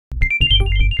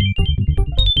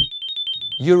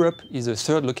Europe is the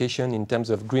third location in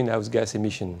terms of greenhouse gas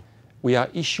emission. We are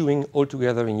issuing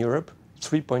altogether in Europe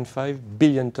 3.5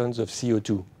 billion tons of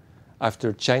CO2,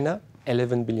 after China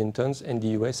 11 billion tons and the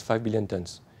US 5 billion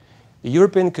tons. The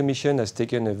European Commission has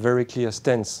taken a very clear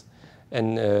stance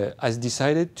and has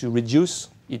decided to reduce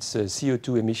its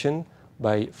CO2 emission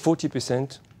by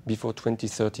 40% before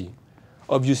 2030.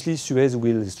 Obviously, Suez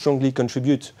will strongly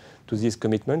contribute to this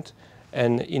commitment,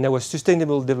 and in our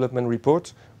Sustainable Development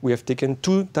Report, we have taken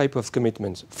two types of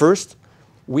commitments. First,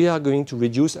 we are going to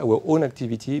reduce our own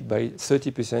activity by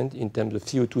 30% in terms of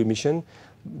CO2 emission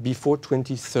before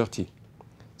 2030.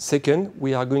 Second,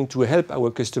 we are going to help our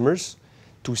customers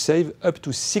to save up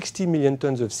to 60 million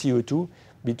tons of CO2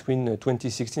 between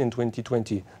 2016 and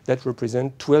 2020. That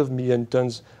represents 12 million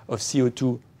tons of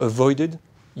CO2 avoided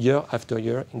year after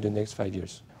year in the next 5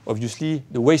 years. Obviously,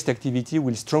 the waste activity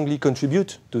will strongly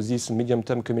contribute to this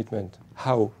medium-term commitment.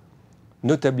 How?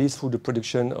 Notably through the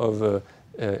production of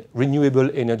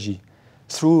renewable energy.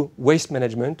 Through waste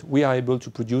management, we are able to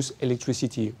produce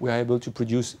electricity, we are able to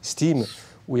produce steam,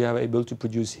 we are able to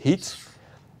produce heat,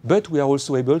 but we are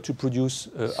also able to produce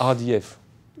RDF,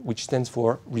 which stands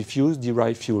for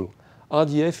refuse-derived fuel.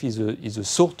 RDF is a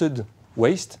sorted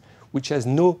waste which has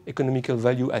no economical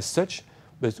value as such,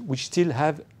 but which still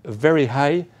have a very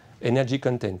high energy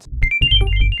content.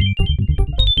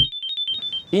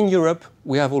 In Europe,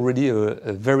 we have already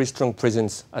a very strong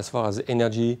presence as far as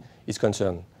energy is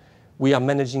concerned. We are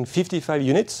managing 55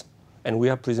 units, and we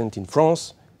are present in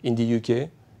France, in the UK,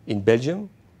 in Belgium,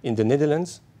 in the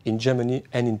Netherlands, in Germany,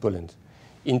 and in Poland.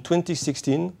 In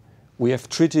 2016, we have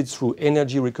treated through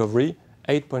energy recovery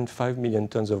 8.5 million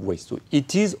tons of waste. So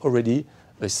it is already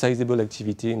a sizable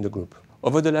activity in the group.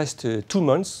 Over the last 2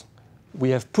 months, we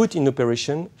have put in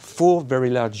operation 4 very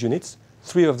large units,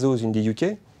 3 of those in the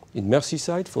UK, in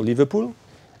Merseyside for Liverpool,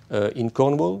 in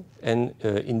Cornwall, and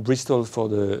in Bristol for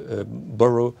the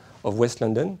borough of West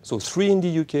London. So 3 in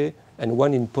the UK and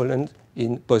 1 in Poland,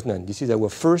 in Poznan. This is our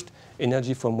first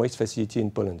energy from waste facility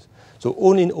in Poland. So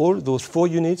all in all, those 4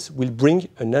 units will bring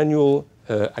an annual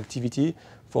activity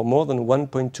for more than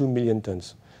 1.2 million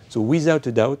tons. So without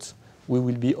a doubt, we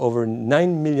will be over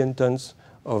 9 million tons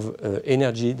of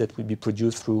energy that will be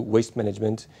produced through waste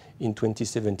management in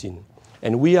 2017.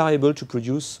 And we are able to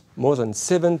produce more than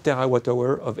 7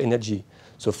 terawatt-hours of energy.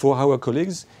 So for our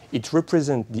colleagues, it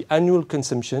represents the annual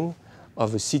consumption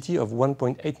of a city of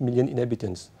 1.8 million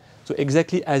inhabitants. So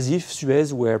exactly as if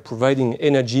Suez were providing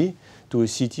energy to a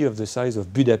city of the size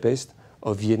of Budapest,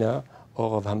 of Vienna,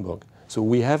 or of Hamburg. So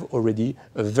we have already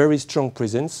a very strong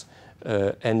presence,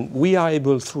 and we are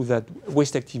able, through that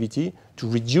waste activity, to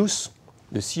reduce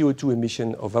the CO2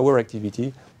 emission of our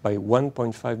activity by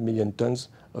 1.5 million tons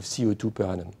of CO2 per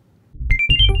annum.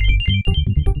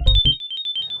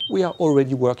 We are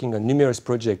already working on numerous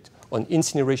projects on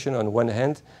incineration on one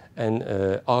hand and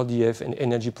RDF and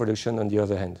energy production on the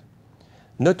other hand.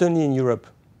 Not only in Europe,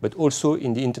 but also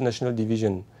in the international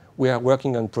division. We are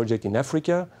working on projects in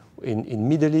Africa, in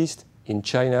Middle East, in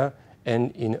China,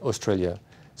 and in Australia.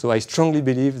 So I strongly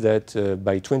believe that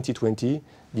by 2020,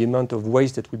 the amount of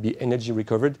waste that will be energy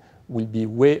recovered will be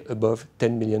way above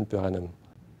 10 million per annum.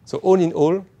 So all in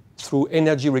all, through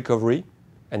energy recovery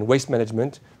and waste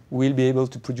management, we'll be able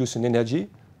to produce an energy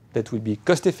that will be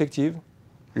cost-effective,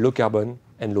 low carbon,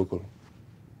 and local.